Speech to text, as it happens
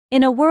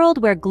In a world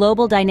where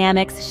global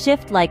dynamics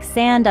shift like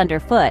sand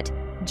underfoot,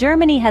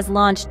 Germany has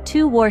launched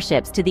 2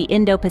 warships to the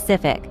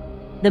Indo-Pacific.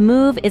 The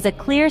move is a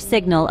clear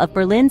signal of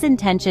Berlin's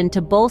intention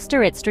to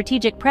bolster its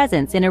strategic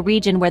presence in a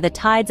region where the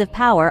tides of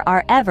power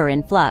are ever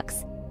in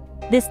flux.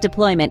 This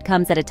deployment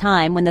comes at a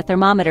time when the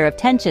thermometer of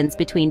tensions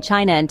between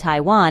China and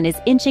Taiwan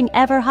is inching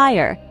ever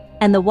higher,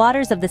 and the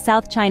waters of the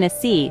South China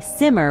Sea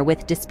simmer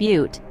with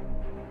dispute.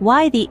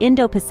 Why the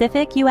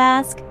Indo-Pacific, you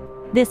ask?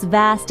 This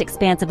vast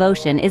expanse of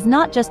ocean is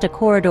not just a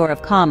corridor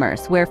of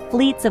commerce where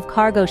fleets of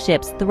cargo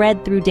ships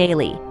thread through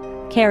daily,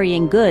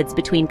 carrying goods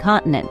between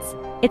continents.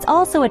 It's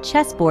also a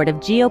chessboard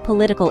of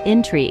geopolitical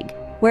intrigue,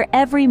 where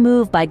every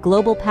move by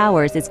global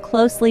powers is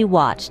closely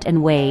watched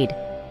and weighed.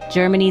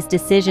 Germany's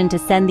decision to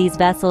send these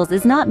vessels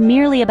is not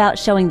merely about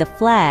showing the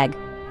flag,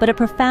 but a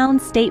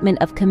profound statement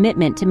of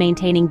commitment to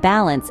maintaining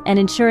balance and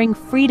ensuring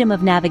freedom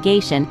of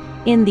navigation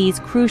in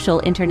these crucial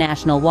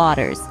international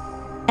waters.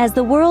 As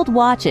the world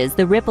watches,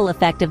 the ripple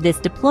effect of this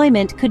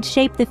deployment could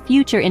shape the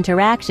future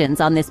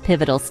interactions on this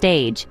pivotal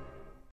stage.